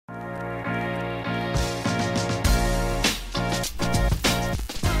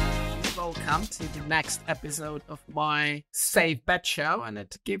everyone to the next episode of my Safe Bet Show, and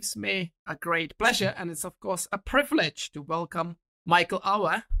it gives me a great pleasure, and it's of course a privilege to welcome Michael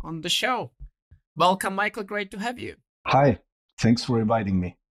Auer on the show. Welcome, Michael. Great to have you. Hi. Thanks for inviting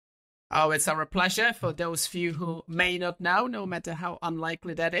me. Oh, it's our pleasure. For those of you who may not know, no matter how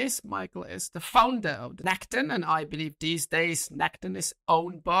unlikely that is, Michael is the founder of Neccton, and I believe these days Neccton is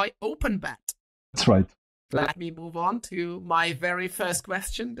owned by OpenBet. That's right. Let me move on to my very first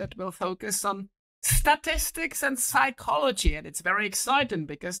question that will focus on statistics and psychology. And it's very exciting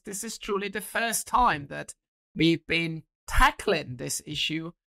because this is truly the first time that we've been tackling this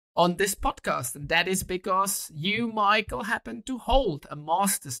issue on this podcast. And that is because you, Michael, happen to hold a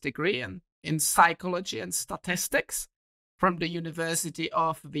master's degree in psychology and statistics from the University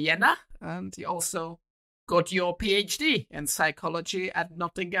of Vienna. And you also got your PhD in psychology at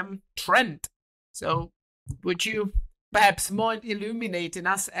Nottingham Trent. So would you perhaps mind illuminating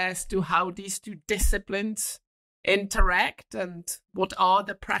us as to how these two disciplines interact and what are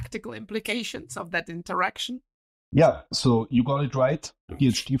the practical implications of that interaction? Yeah, so you got it right.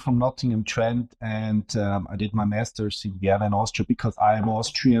 PhD from Nottingham Trent, and I did my master's in Vienna in Austria because I am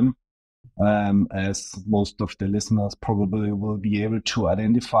Austrian, as most of the listeners probably will be able to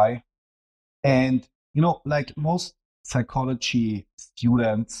identify. And, like most psychology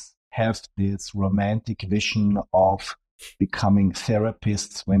students have this romantic vision of becoming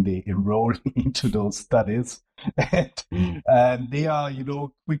therapists when they enroll into those studies. And they are,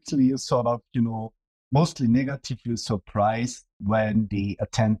 quickly sort of, mostly negatively surprised when they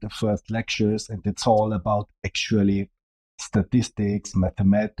attend the first lectures, and it's all about actually statistics,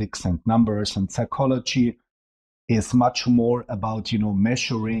 mathematics, and numbers. And psychology is much more about,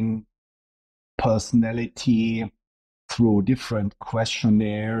 measuring personality through different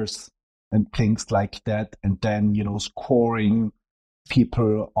questionnaires and things like that, and then scoring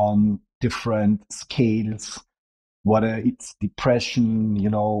people on different scales, whether it's depression,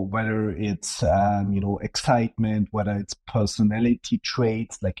 whether it's excitement, whether it's personality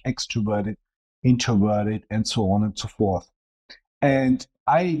traits like extroverted, introverted, and so on and so forth. And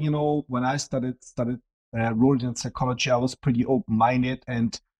I, when I started enrolled in psychology, I was pretty open-minded,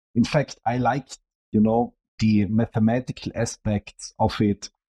 and in fact I liked the mathematical aspects of it.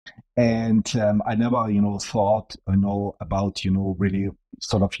 And I never, thought, about, really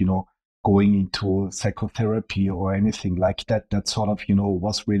sort of, going into psychotherapy or anything like that. That sort of,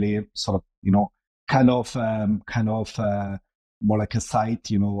 was really sort of, kind of more like a side,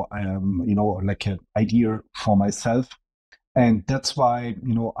 like an idea for myself. And that's why,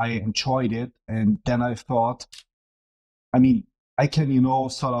 I enjoyed it. And then I thought, I can,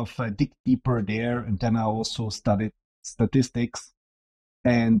 sort of dig deeper there. And then I also studied statistics.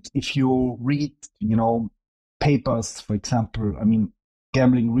 And if you read, papers, for example,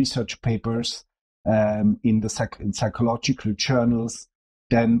 gambling research papers in psychological journals,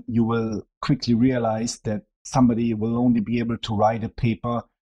 then you will quickly realize that somebody will only be able to write a paper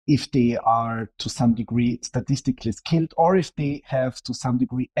if they are to some degree statistically skilled, or if they have to some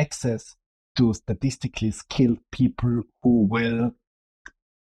degree access to statistically skilled people who will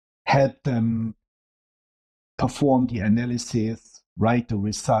help them perform the analysis, write the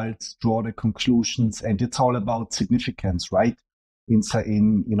results, draw the conclusions. And it's all about significance, right? In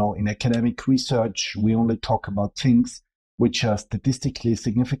academic research, we only talk about things which are statistically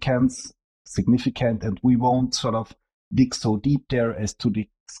significant, and we won't sort of dig so deep there as to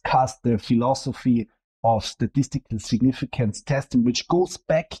discuss the philosophy of statistical significance testing, which goes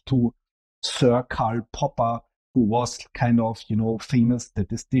back to Sir Karl Popper, who was kind of, famous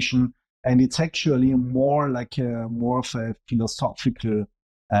statistician. And it's actually more like more of a philosophical,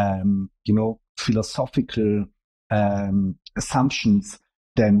 assumptions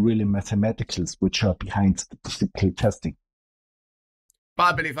than really mathematicals, which are behind statistical testing. But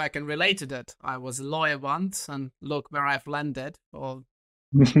I believe I can relate to that. I was a lawyer once, and look where I've landed, for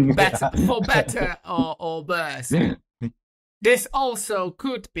better or worse. This also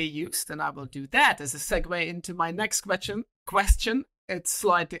could be used, and I will do that as a segue into my next question. It's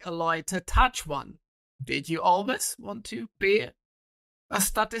slightly a lighter touch one. Did you always want to be a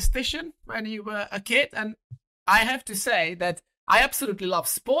statistician when you were a kid? And I have to say that I absolutely love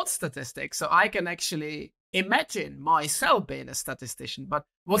sports statistics, so I can actually imagine myself being a statistician. But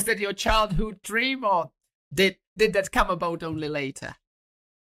was that your childhood dream, or did that come about only later?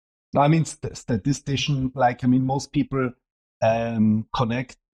 Statistician, most people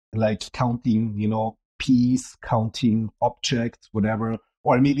connect like counting, peas, counting objects, whatever,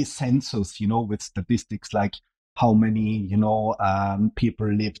 or maybe census, with statistics like how many,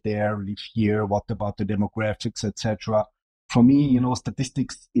 people live there, live here, what about the demographics, etc. for me,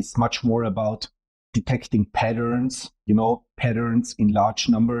 statistics is much more about detecting patterns, patterns in large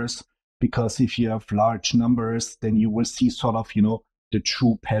numbers, because if you have large numbers, then you will see sort of, the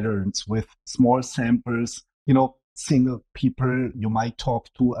true patterns. With small samples, single people you might talk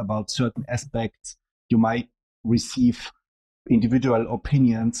to about certain aspects, you might receive individual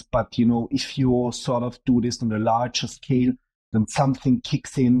opinions, but if you sort of do this on a larger scale, then something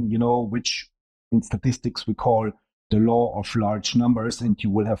kicks in, which in statistics we call the law of large numbers, and you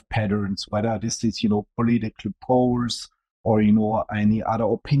will have patterns, whether this is political polls or any other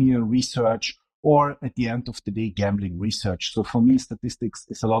opinion research, or at the end of the day gambling research. So for me, statistics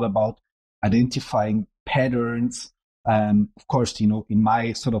is a lot about identifying patterns. Of course, in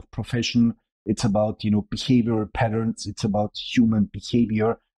my sort of profession, it's about behavioral patterns, it's about human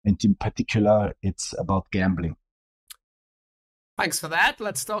behavior, and in particular it's about gambling. Thanks for that.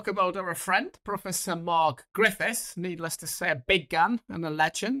 Let's talk about our friend, Professor Mark Griffiths. Needless to say, a big gun and a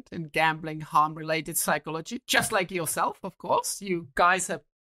legend in gambling harm-related psychology, just like yourself, of course. You guys have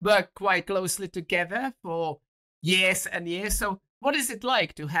worked quite closely together for years and years. So what is it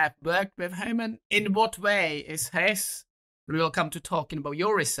like to have worked with him, and in what way is his, we'll come to talking about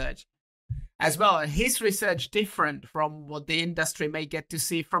your research as well, his research different from what the industry may get to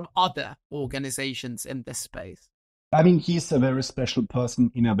see from other organizations in this space? I mean, he's a very special person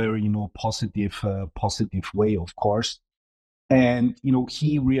in a very, positive way, of course. And,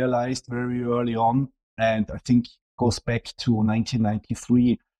 he realized very early on, and I think goes back to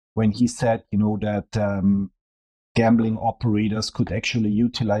 1993, when he said, that gambling operators could actually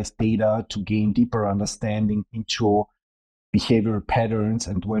utilize data to gain deeper understanding into behavioral patterns.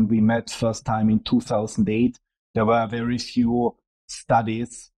 And when we met first time in 2008, there were very few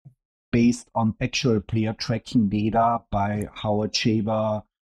studies based on actual player tracking data by Howard Shaver,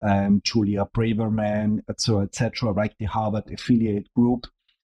 Julia Braverman, etc., right, the Harvard affiliate group.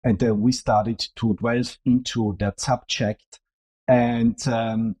 And then we started to delve into that subject. And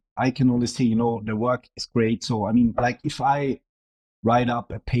I can only say, the work is great. So, I mean, like if I write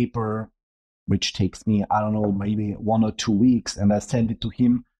up a paper, which takes me, I don't know, maybe 1 or 2 weeks, and I send it to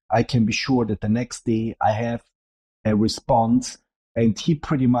him, I can be sure that the next day I have a response. And he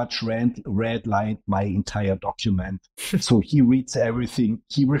pretty much redlined my entire document. So he reads everything,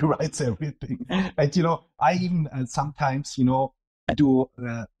 he rewrites everything. And, I even sometimes, do,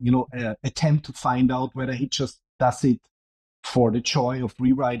 attempt to find out whether he just does it for the joy of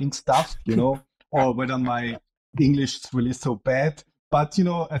rewriting stuff, or whether my English is really so bad. But,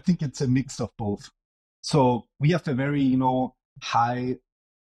 I think it's a mix of both. So we have a very, high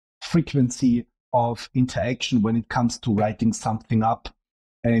frequency of interaction when it comes to writing something up.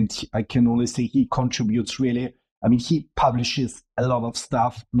 And I can only say he contributes really. I mean, he publishes a lot of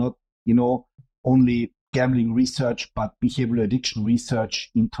stuff, not, only gambling research, but behavioral addiction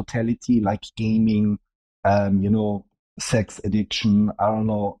research in totality, like gaming, sex addiction, I don't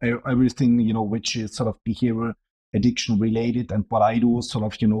know, everything, which is sort of behavioral addiction related. And what I do sort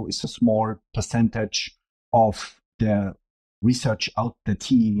of, is a small percentage of the research out that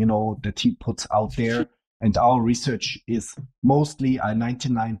he puts out there. And our research is mostly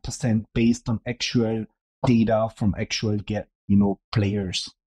 99% based on actual data from actual players.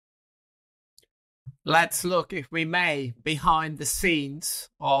 Let's look, if we may, behind the scenes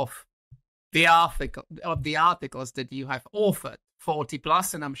of the articles that you have authored, 40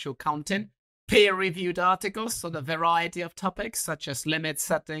 plus, and I'm sure counting, peer-reviewed articles on a variety of topics such as limit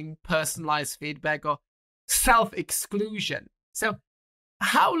setting, personalized feedback, or self-exclusion. So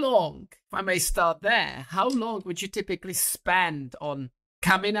how long, if I may start there, how long would you typically spend on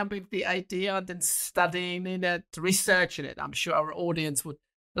coming up with the idea and then studying it, researching it? I'm sure our audience would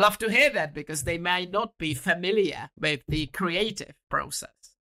love to hear that, because they may not be familiar with the creative process.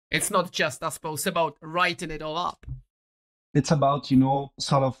 It's not just, I suppose, about writing it all up. It's about,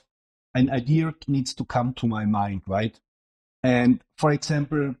 sort of an idea needs to come to my mind, right? And for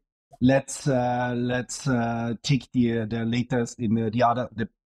example, let's take the latest the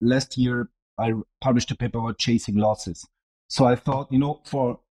last year I published a paper about chasing losses. So I thought,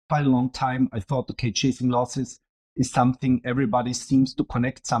 for quite a long time, I thought, okay, chasing losses is something everybody seems to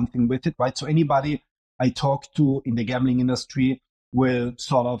connect something with it, right? So anybody I talk to in the gambling industry will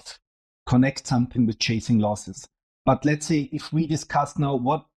sort of connect something with chasing losses. But let's say if we discuss now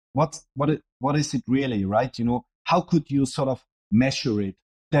what is it really, right? How could you sort of measure it?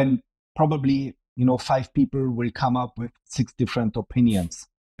 Then probably 5 people will come up with 6 different opinions.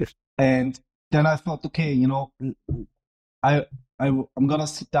 And then I thought, okay, I'm gonna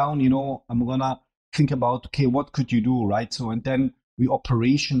sit down, I'm gonna think about, okay, what could you do, right? So and then I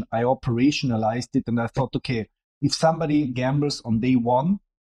operationalized it, and I thought, okay, if somebody gambles on day one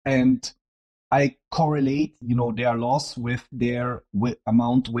and I correlate, their loss with their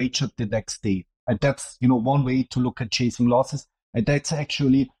amount wagered the next day. And that's, one way to look at chasing losses. And that's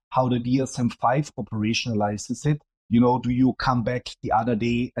actually how the DSM-5 operationalizes it. Do you come back the other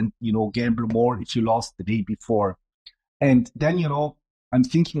day and, gamble more if you lost the day before? And then, I'm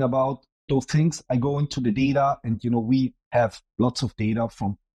thinking about those things. I go into the data and, we have lots of data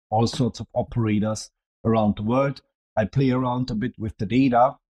from all sorts of operators around the world. I play around a bit with the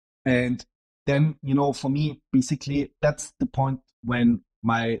data. And then, for me, basically, that's the point when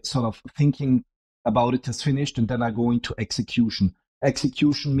my sort of thinking about it is finished. And then I go into execution.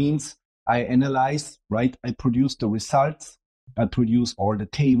 Execution means I analyze, right? I produce the results. I produce all the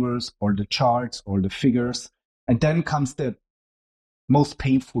tables, all the charts, all the figures. And then comes the most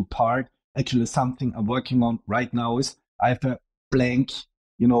painful part. Actually, something I'm working on right now is I have a blank,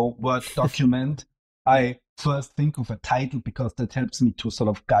 Word document. I first think of a title because that helps me to sort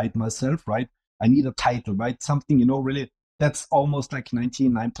of guide myself, right? I need a title, right? Something, really, that's almost like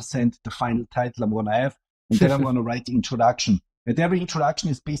 99% the final title I'm going to have. And then I'm going to write the introduction. And every introduction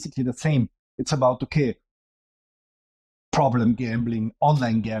is basically the same. It's about, okay, problem gambling,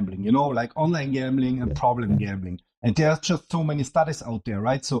 online gambling, like online gambling and problem gambling. And there's just so many studies out there,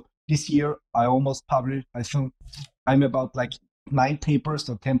 right? So this year I almost published, I think I'm about like 9 papers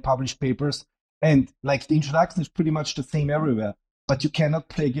or 10 published papers. And like the introduction is pretty much the same everywhere, but you cannot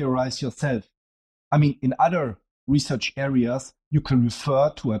plagiarize yourself. I mean, in other research areas, you can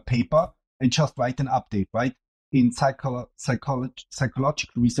refer to a paper and just write an update, right? In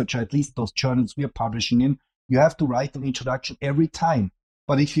psychological research, at least those journals we are publishing in, you have to write an introduction every time.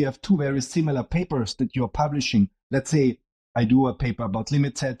 But if you have 2 very similar papers that you're publishing, let's say I do a paper about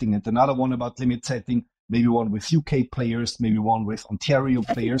limit setting and another one about limit setting, maybe one with UK players, maybe one with Ontario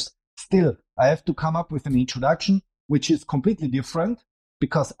players, still, I have to come up with an introduction, which is completely different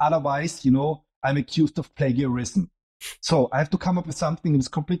because otherwise, I'm accused of plagiarism. So I have to come up with something that's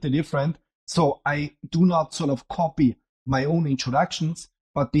completely different. So I do not sort of copy my own introductions,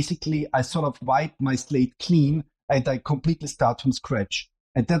 but basically I sort of wipe my slate clean and I completely start from scratch.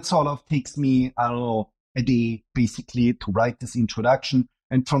 And that sort of takes me, I don't know, a day basically to write this introduction.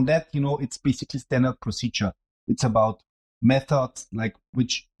 And from that, it's basically standard procedure. It's about methods, like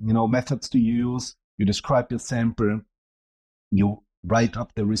which, methods do you use? You describe your sample, you write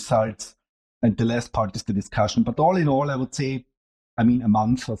up the results, and the last part is the discussion. But all in all, I would say, a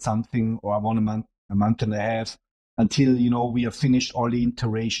month or something, or a month and a half, until, we have finished all the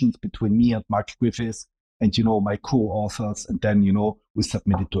iterations between me and Mark Griffiths and, my co-authors. And then, we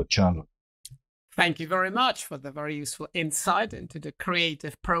submit it to a journal. Thank you very much for the very useful insight into the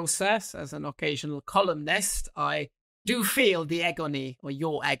creative process. As an occasional columnist, I do feel the agony, or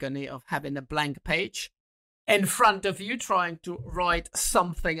your agony, of having a blank page in front of you, trying to write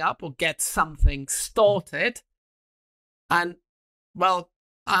something up or get something started. And, well,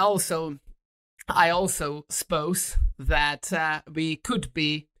 I also suppose that we could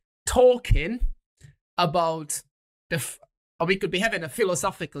be talking about or we could be having a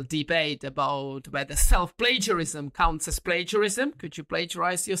philosophical debate about whether self-plagiarism counts as plagiarism. Could you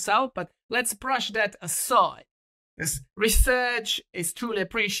plagiarize yourself? But let's brush that aside. This research is truly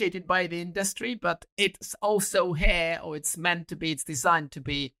appreciated by the industry, but it's also here, or it's designed to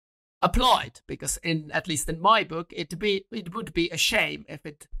be applied, because at least in my book, it would be a shame if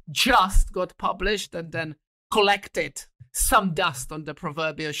it just got published and then collected some dust on the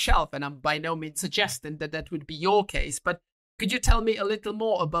proverbial shelf. And I'm by no means suggesting that would be your case, but could you tell me a little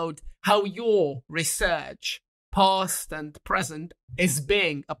more about how your research, past and present, is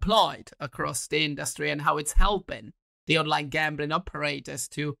being applied across the industry and how it's helping the online gambling operators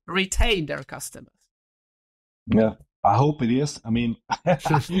to retain their customers? Yeah, I hope it is.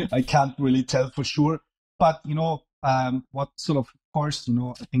 I can't really tell for sure. But, what sort of course,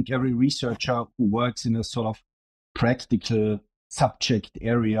 I think every researcher who works in a sort of practical subject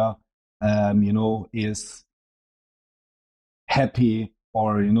area, is happy,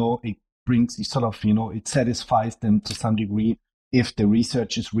 or, it brings sort of, it satisfies them to some degree if the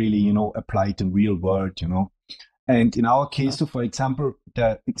research is really, applied in real world, And in our case, so for example,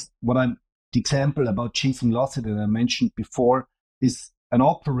 the example about chasing losses that I mentioned before is an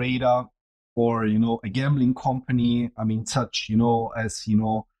operator or, a gambling company, such, as,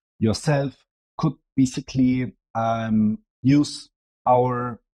 yourself, could basically use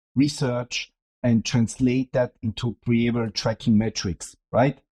our research and translate that into behavioral tracking metrics,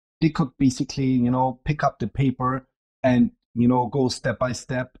 right? They could basically, pick up the paper and, go step by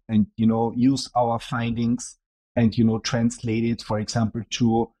step and, use our findings and, translate it, for example,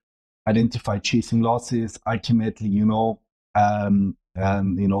 to identify chasing losses, ultimately,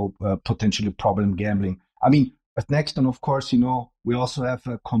 potentially problem gambling. I mean, at Neccton, of course, we also have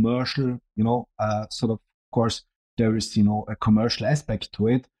a commercial, of course, there is, a commercial aspect to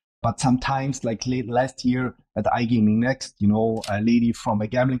it. But sometimes, like last year at iGaming Next, a lady from a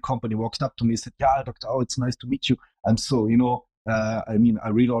gambling company walked up to me and said, "Yeah, Dr. Auer, it's nice to meet you. And so, I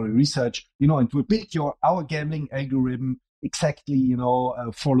read all the research, and we built our gambling algorithm exactly,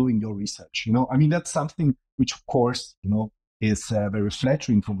 following your research. I mean, that's something which, of course, is very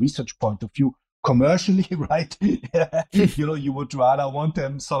flattering from research point of view. Commercially, right? You would rather want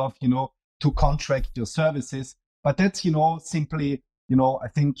them sort of, to contract your services. But that's, simply, I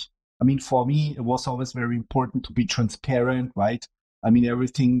think, for me, it was always very important to be transparent, right? I mean,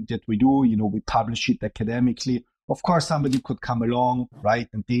 everything that we do, we publish it academically. Of course, somebody could come along, right?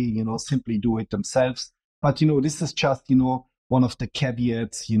 And they, simply do it themselves. But, this is just, one of the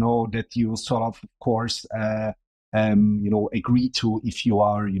caveats, that you sort of course, agree to if you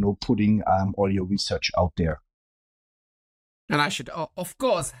are, putting all your research out there. And I should, of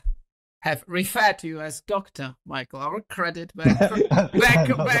course, have referred to you as Dr. Michael Auer. Credit where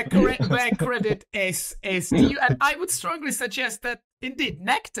credit is due. And I would strongly suggest that indeed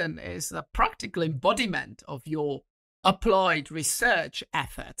Neccton is a practical embodiment of your applied research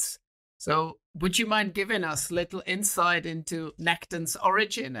efforts. So would you mind giving us a little insight into Neccton's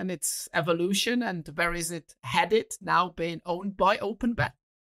origin and its evolution, and where is it headed now being owned by OpenBet?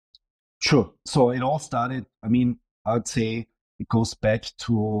 Sure. So it all started, I would say it goes back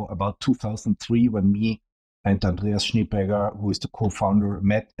to about 2003 when me and Andreas Schneeberger, who is the co-founder,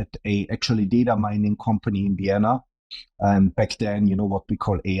 met at a actually data mining company in Vienna. And back then, what we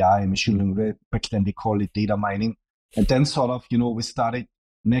call AI, machine learning, back then they call it data mining. And then sort of, we started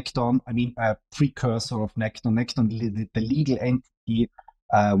Neccton, a precursor of Neccton. Neccton, the legal entity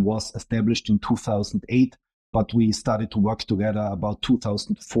was established in 2008, but we started to work together about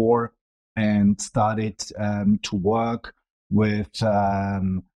 2004 and started to work with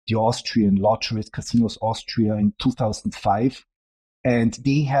the Austrian Lotteries Casinos Austria in 2005. And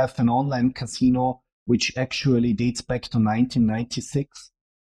they have an online casino which actually dates back to 1996.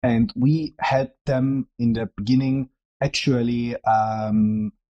 And we helped them in the beginning, actually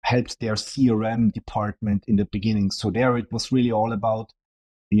helped their CRM department in the beginning. So there it was really all about,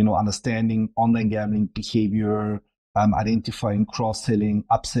 understanding online gambling behavior, identifying cross-selling,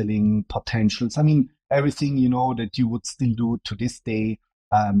 upselling potentials. Everything, that you would still do to this day,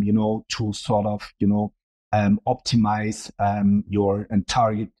 to sort of, optimize your and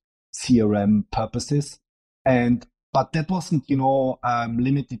target CRM purposes. But that wasn't,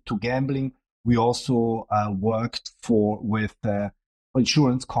 limited to gambling. We also worked with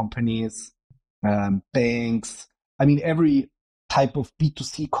insurance companies, banks. Every type of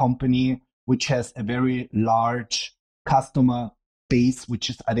B2C company which has a very large customer base, which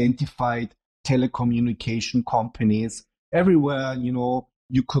is identified, telecommunication companies, everywhere,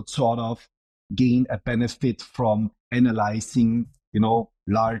 you could sort of gain a benefit from analyzing,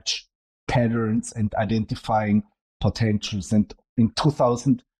 large patterns and identifying potentials. And in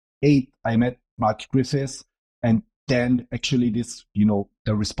 2008, I met Mark Griffiths, and then actually this,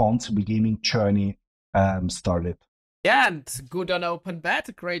 the responsible gaming journey started. Yeah, and good on OpenBet,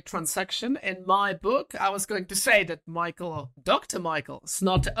 a great transaction. In my book, I was going to say that Dr. Michael, is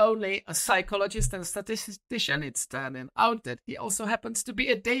not only a psychologist and statistician, it's turning out that he also happens to be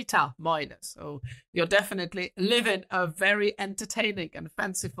a data miner. So you're definitely living a very entertaining and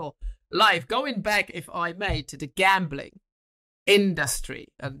fanciful life. Going back, if I may, to the gambling industry,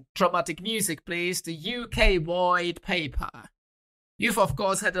 and dramatic music, please, the UK white paper. You've, of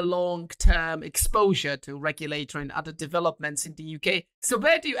course, had a long-term exposure to regulatory and other developments in the UK. So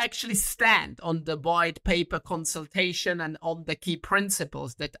where do you actually stand on the white paper consultation and on the key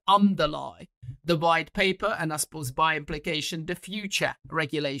principles that underlie the white paper and, I suppose, by implication, the future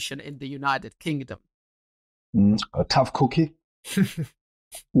regulation in the United Kingdom? A tough cookie.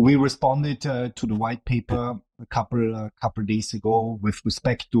 We responded to the white paper a couple days ago with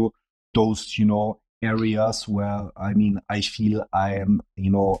respect to those, areas where I feel I am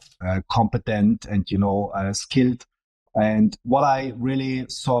competent and skilled. And what I really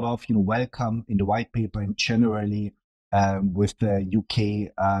sort of welcome in the white paper and generally with the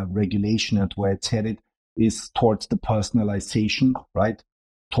UK regulation and where it's headed is towards the personalization, right?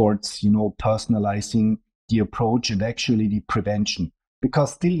 Towards personalizing the approach and actually the prevention,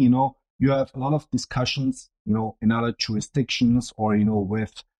 because still you have a lot of discussions in other jurisdictions or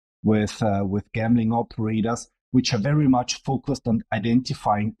with gambling operators, which are very much focused on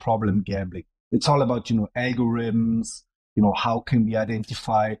identifying problem gambling. It's all about, algorithms, how can we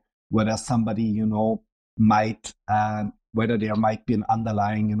identify, whether somebody, might, whether there might be an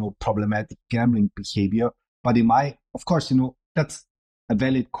underlying, problematic gambling behavior. But of course, that's a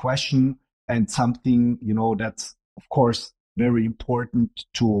valid question and something, that's of course very important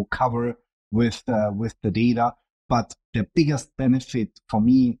to cover with the data. But the biggest benefit for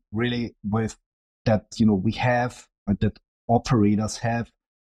me really with that, we have, that operators have,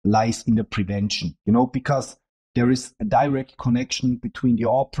 lies in the prevention, because there is a direct connection between the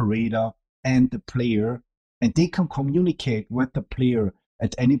operator and the player, and they can communicate with the player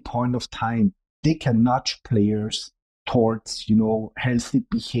at any point of time. They can nudge players towards, healthy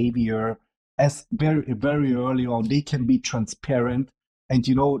behavior as very, very early on. They can be transparent, and,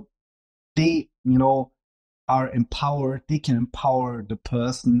 they, are empowered. They can empower the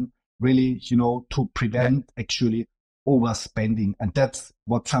person really, to prevent actually overspending. And that's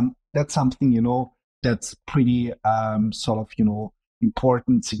something, that's pretty sort of,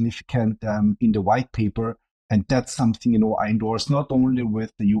 important, significant in the white paper. And that's something, I endorse not only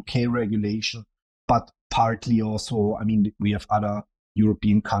with the UK regulation, but partly also, we have other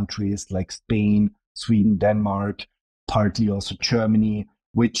European countries like Spain, Sweden, Denmark, partly also Germany,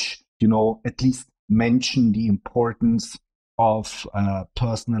 which, at least mention the importance of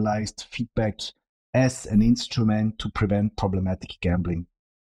personalized feedback as an instrument to prevent problematic gambling.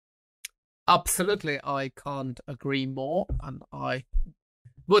 Absolutely, I can't agree more, and I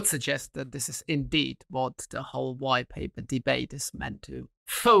would suggest that this is indeed what the whole white paper debate is meant to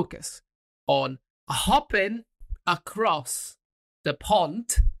focus on. Hopping across the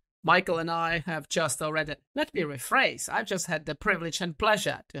pond, Michael and I have just already, let me rephrase, I've just had the privilege and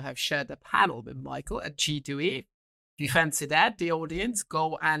pleasure to have shared a panel with Michael at G2E. If you fancy that, the audience,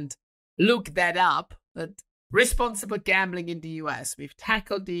 go and look that up. But responsible gambling in the US. We've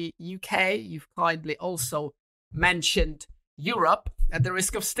tackled the UK. You've kindly also mentioned Europe. At the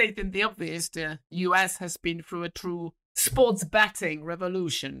risk of stating the obvious, the US has been through a true sports betting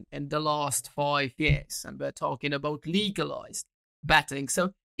revolution in the last 5 years. And we're talking about legalized betting.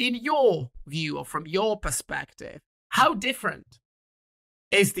 So in your view, or from your perspective, how different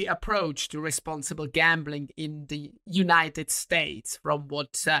is the approach to responsible gambling in the United States from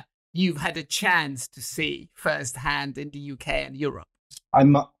what you've had a chance to see firsthand in the UK and Europe?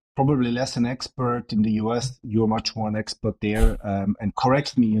 I'm probably less an expert in the US. You're much more an expert there. And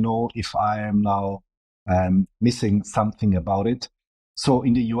correct me, if I am now missing something about it. So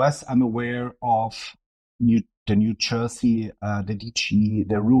in the US, I'm aware of the New Jersey, the DGE,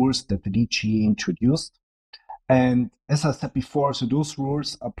 the rules that the DGE introduced. And as I said before, so those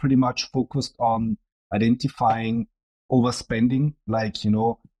rules are pretty much focused on identifying overspending, like,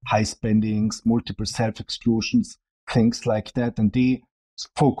 high spendings, multiple self-exclusions, things like that. And they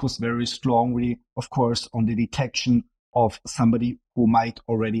focus very strongly, of course, on the detection of somebody who might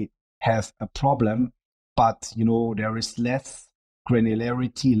already have a problem. But, there is less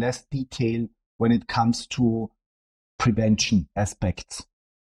granularity, less detail when it comes to prevention aspects.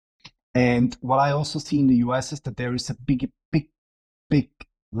 And what I also see in the US is that there is a big,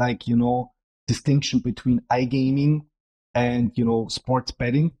 like, distinction between iGaming and, sports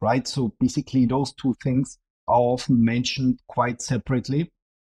betting, right? So basically those two things are often mentioned quite separately.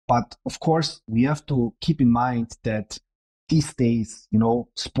 But of course, we have to keep in mind that these days,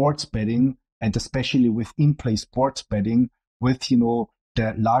 sports betting, and especially with in-play sports betting, with,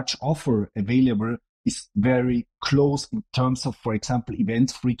 the large offer available, is very close in terms of, for example,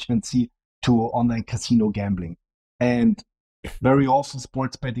 event frequency to online casino gambling. And very often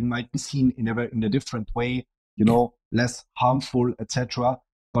sports betting might be seen in a different way, less harmful, etc.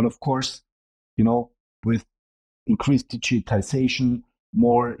 But of course, with increased digitization,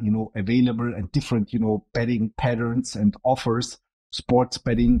 more, available and different, betting patterns and offers, sports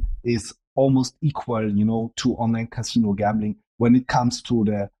betting is almost equal, to online casino gambling when it comes to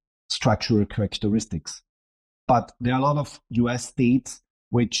the structural characteristics. But there are a lot of US states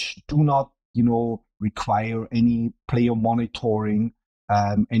which do not, require any player monitoring,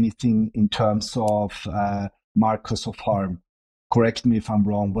 anything in terms of markers of harm. Correct me if I'm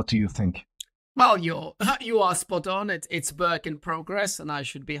wrong. What do you think? Well, you are spot on. It's work in progress, and I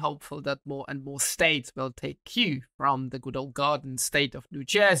should be hopeful that more and more states will take cue from the good old garden state of New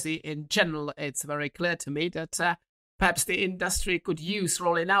Jersey. In general, it's very clear to me that perhaps the industry could use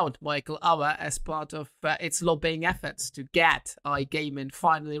rolling out Michael Auer as part of its lobbying efforts to get iGaming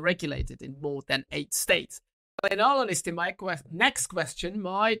finally regulated in more than 8 states. In all honesty, my next question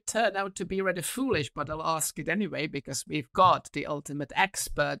might turn out to be rather foolish, but I'll ask it anyway because we've got the ultimate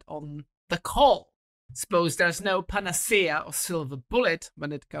expert on the call. Suppose there's no panacea or silver bullet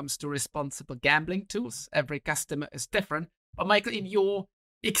when it comes to responsible gambling tools. Every customer is different. But Michael, in your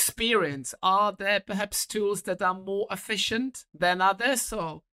experience, are there perhaps tools that are more efficient than others?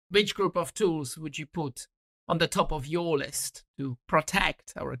 Or which group of tools would you put on the top of your list to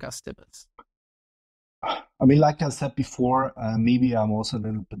protect our customers? I mean, like I said before, maybe I'm also a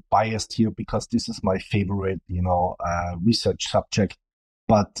little bit biased here because this is my favorite, research subject.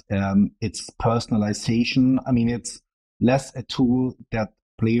 But it's personalization. I mean, it's less a tool that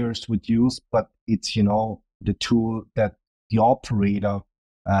players would use, but it's the tool that the operator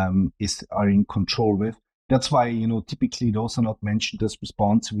are in control with. That's why typically those are not mentioned as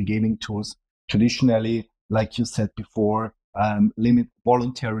responsive gaming tools. Traditionally, like you said before,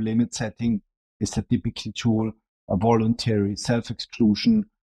 voluntary limit setting is a typical tool. A voluntary self-exclusion.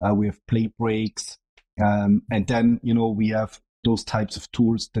 We have play breaks, and then we have those types of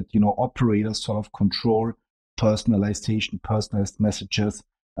tools that operators sort of control: personalization, personalized messages,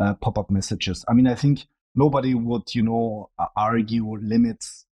 pop-up messages. I mean, I think nobody would argue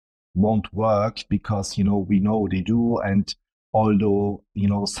limits won't work, because we know they do. And although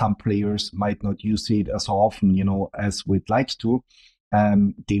some players might not use it as often as we'd like to,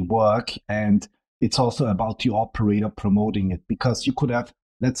 they work. And it's also about the operator promoting it, because you could have,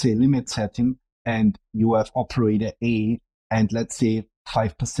 let's say, limit setting, and you have operator A, and let's say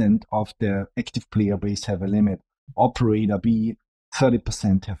 5% of the active player base have a limit. Operator B,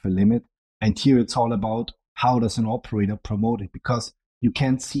 30% have a limit. And here it's all about how does an operator promote it, because you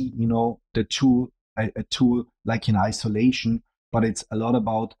can't see, the tool, a tool like in isolation, but it's a lot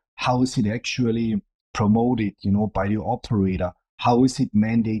about how is it actually promoted, by the operator. How is it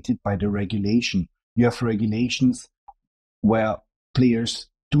mandated by the regulation? You have regulations where players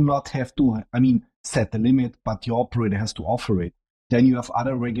do not have to, set the limit, but the operator has to offer it. Then you have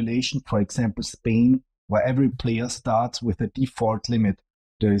other regulations, for example, Spain, where every player starts with a default limit.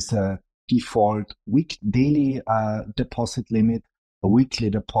 There is a default daily deposit limit, a weekly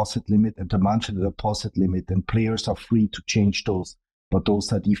deposit limit, and a monthly deposit limit. And players are free to change those, but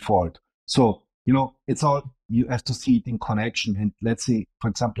those are default. So, it's all, you have to see it in connection. And let's say, for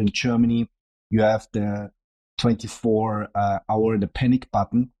example, in Germany, you have the 24-hour, the panic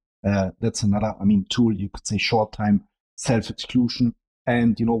button. That's another, tool, you could say, short time self-exclusion.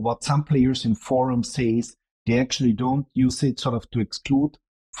 And what some players in forums say is they actually don't use it sort of to exclude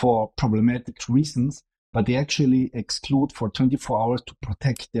for problematic reasons, but they actually exclude for 24 hours to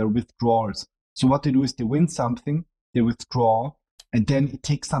protect their withdrawals. So what they do is they win something, they withdraw, and then it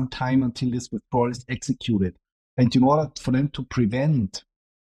takes some time until this withdrawal is executed. And in order for them to prevent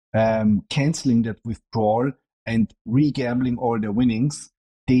canceling that withdrawal and re-gambling all their winnings,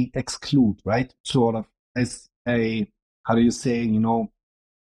 they exclude, right? Sort of as a, how do you say,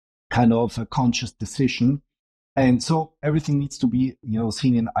 kind of a conscious decision. And so everything needs to be,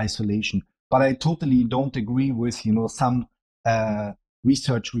 seen in isolation. But I totally don't agree with, some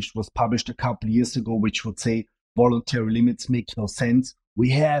research which was published a couple of years ago, which would say voluntary limits make no sense.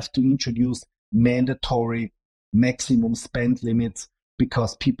 We have to introduce mandatory maximum spend limits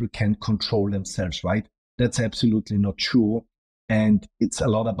because people can control themselves, right? That's absolutely not true. And it's a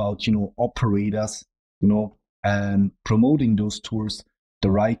lot about, operators, promoting those tools the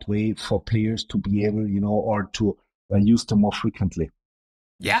right way for players to be able, or to use them more frequently.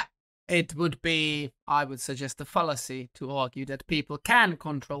 Yeah, it would be, I would suggest, a fallacy to argue that people can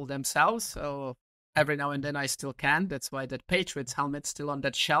control themselves. So every now and then I still can. That's why that Patriots helmet's still on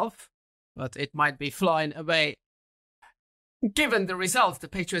that shelf, but it might be flying away. Given the results the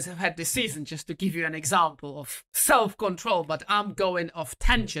Patriots have had this season, just to give you an example of self-control, but I'm going off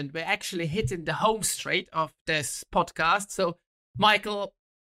tangent. We're actually hitting the home straight of this podcast. So, Michael,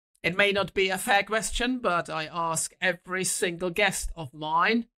 it may not be a fair question, but I ask every single guest of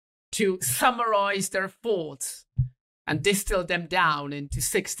mine to summarize their thoughts and distill them down into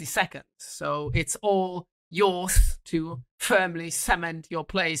 60 seconds. So it's all yours to firmly cement your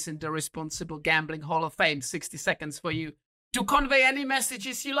place in the Responsible Gambling Hall of Fame. 60 seconds for you to convey any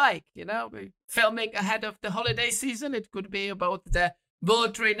messages you like. We're filming ahead of the holiday season. It could be about the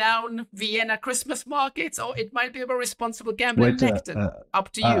world-renowned Vienna Christmas markets, or it might be about responsible gambling in Neccton.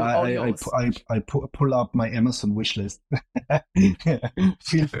 Up to you. I pull up my Amazon wish list.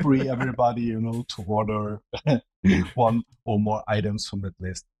 Feel free, everybody, to order one or more items from that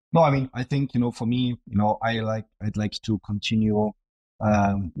list. No, I think, for me, I'd like to continue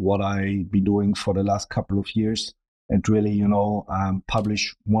what I've been doing for the last couple of years and really,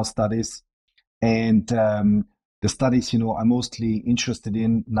 publish more studies. And the studies, I'm mostly interested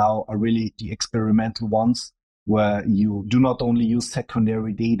in now are really the experimental ones, where you do not only use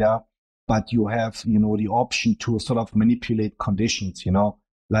secondary data, but you have, the option to sort of manipulate conditions,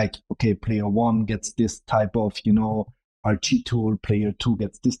 like, okay, player one gets this type of, RG tool, player 2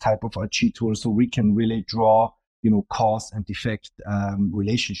 gets this type of RG tool. So we can really draw, cause and effect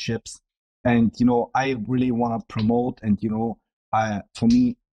relationships. And, I really want to promote, and, for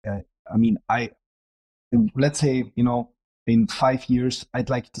me, let's say, in 5 years, I'd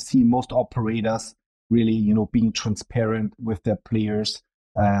like to see most operators really, being transparent with their players,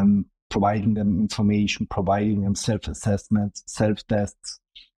 providing them information, providing them self-assessments, self-tests,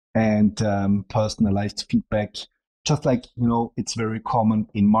 and personalized feedback. Just like, it's very common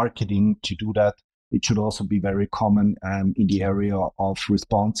in marketing to do that, it should also be very common in the area of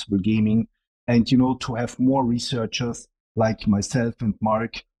responsible gaming. And, to have more researchers like myself and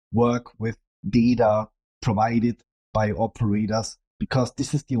Mark work with data provided by operators, because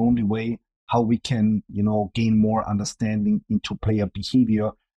this is the only way how we can, gain more understanding into player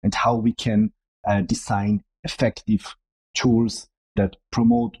behavior, and how we can design effective tools that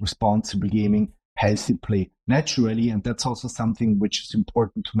promote responsible gaming, healthy play naturally. And that's also something which is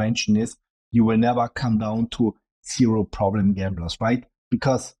important to mention, is you will never come down to zero problem gamblers, right?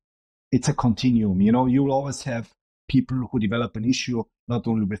 Because it's a continuum. You will always have people who develop an issue, not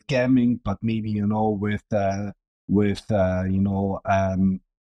only with gambling, but maybe, with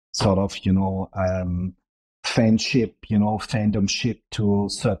fandomship to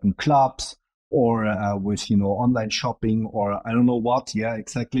certain clubs, or with, online shopping, or I don't know what. Yeah,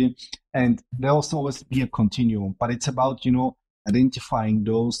 exactly. And there also always be a continuum, but it's about, identifying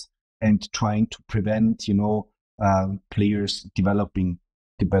those and trying to prevent, players developing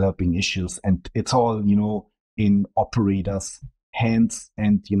issues. And it's all, in operators' hands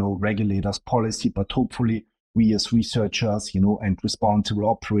and, regulators' policy, but hopefully we as researchers, and responsible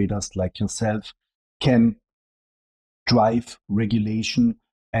operators like yourself can drive regulation,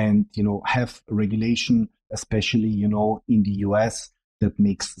 and, have regulation, especially, in the US, that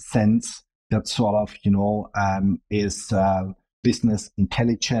makes sense, that sort of, is business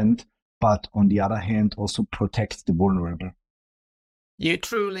intelligent, but on the other hand, also protects the vulnerable. You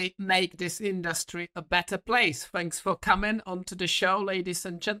truly make this industry a better place. Thanks for coming onto the show, ladies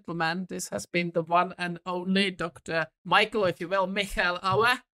and gentlemen. This has been the one and only Dr. Michael, if you will, Michael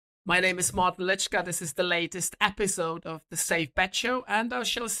Auer. My name is Martin Lycka. This is the latest episode of the Safe Bet Show, and I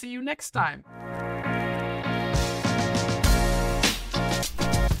shall see you next time.